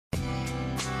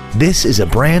This is a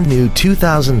brand new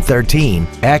 2013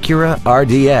 Acura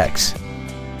RDX.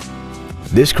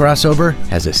 This crossover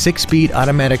has a 6-speed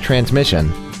automatic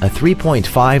transmission, a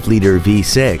 3.5-liter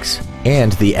V6,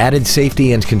 and the added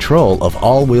safety and control of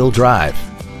all-wheel drive.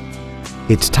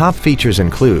 Its top features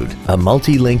include a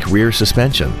multi-link rear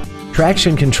suspension,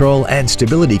 traction control and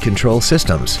stability control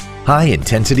systems,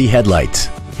 high-intensity headlights,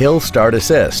 hill start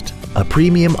assist, a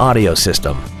premium audio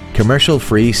system,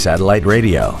 commercial-free satellite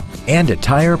radio, and a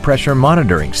tire pressure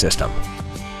monitoring system.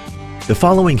 The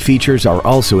following features are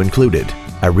also included: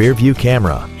 a rear-view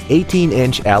camera,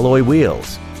 18-inch alloy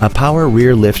wheels, a power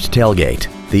rear lift tailgate,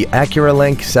 the Acura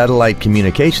Link satellite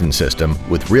communication system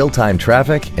with real-time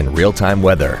traffic and real-time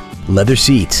weather, leather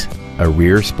seats, a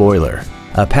rear spoiler,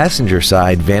 a passenger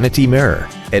side vanity mirror,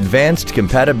 advanced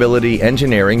compatibility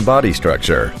engineering body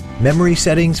structure, memory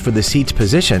settings for the seat's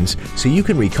positions so you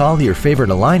can recall your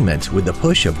favorite alignments with the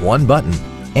push of one button,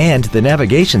 and the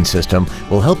navigation system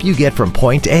will help you get from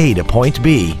point A to point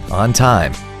B on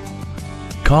time.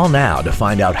 Call now to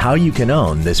find out how you can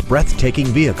own this breathtaking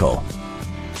vehicle.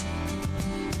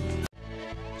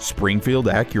 Springfield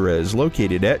Acura is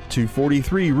located at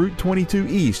 243 Route 22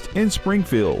 East in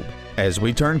Springfield. As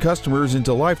we turn customers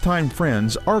into lifetime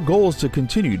friends, our goal is to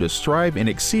continue to strive in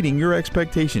exceeding your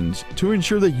expectations to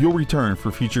ensure that you'll return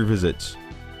for future visits.